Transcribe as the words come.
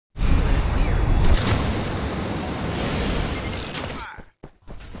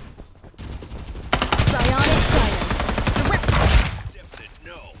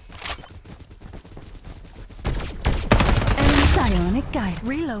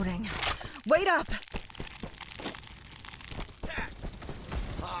Reloading. Wait up!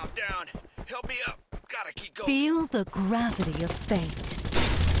 Oh, I'm down. Help me up. Gotta keep going. Feel the gravity of fate.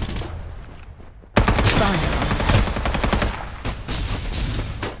 Fire.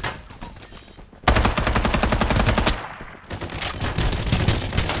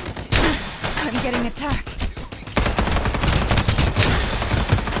 I'm getting attacked.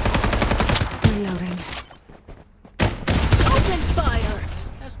 Reloading. Open fire!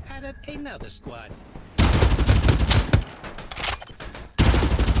 Has added another squad.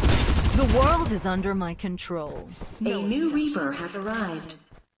 The world is under my control. A new Reaper has arrived.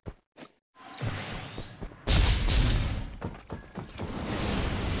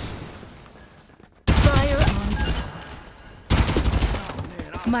 Fire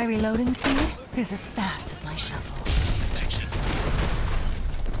on. My reloading speed is as fast as my shovel.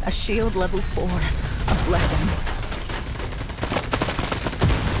 A shield level 4. A blessing.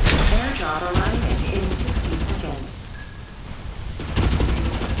 Airdrop arriving in 60 seconds.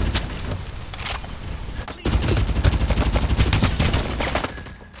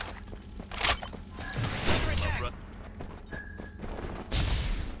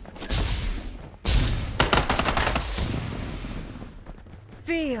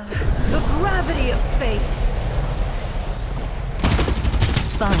 Feel the gravity of fate.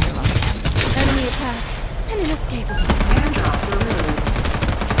 Fire on them. Enemy attack. And inescapable. Airdrop removed.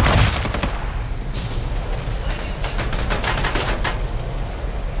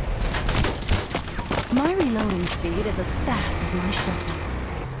 My reloading speed is as fast as my shovel.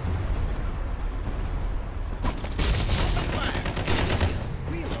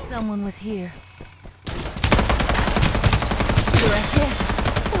 Someone was here. Direct hit.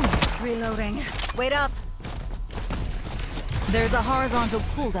 Someone's reloading. Wait up. There's a horizontal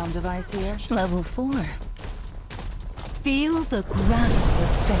pull-down device here. Level 4. Feel the gravity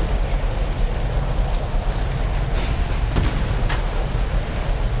of fate.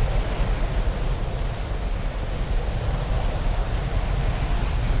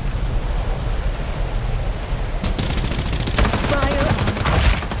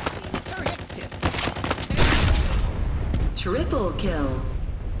 Triple kill.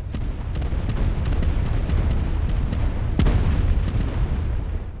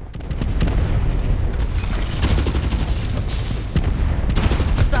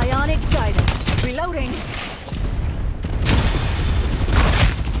 Psionic guidance. Reloading.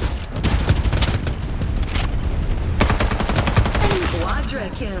 Quadra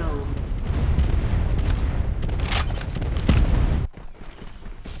kill.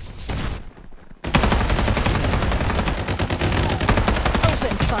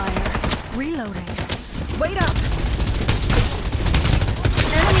 Fire. Reloading. Wait up!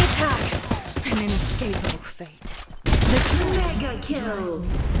 Enemy attack! An inescapable fate. The mega kill.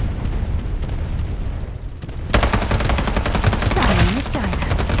 Psionic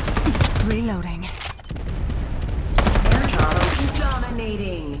guidance. Reloading. Airdrop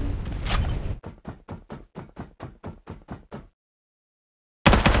dominating.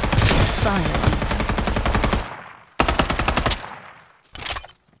 Fire.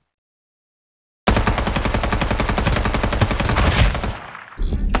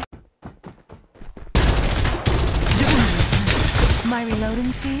 My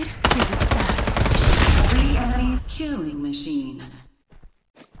reloading speed is as fast as my shovel. 3 enemies killing machine.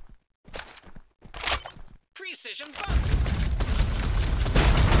 Precision bomb.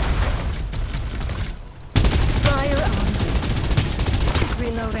 Fire on.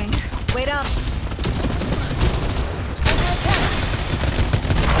 Reloading. Wait up.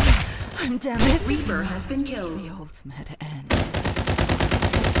 I'm damaged. Reaper has been killed. The ultimate end.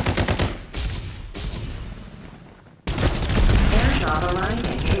 Airdrop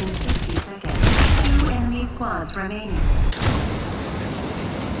arriving in 60 seconds. 2 enemy squads remaining.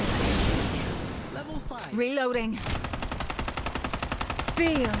 Level 5. Reloading.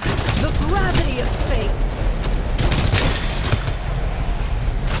 Feel the gravity of fate.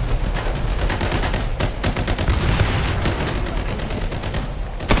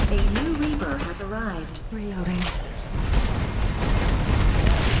 A new Reaper has arrived. Reloading.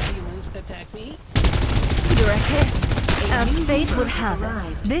 Humans attack me. Direct hit. As new fate Reaper would has have it,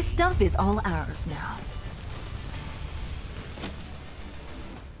 arrived. this stuff is all ours now.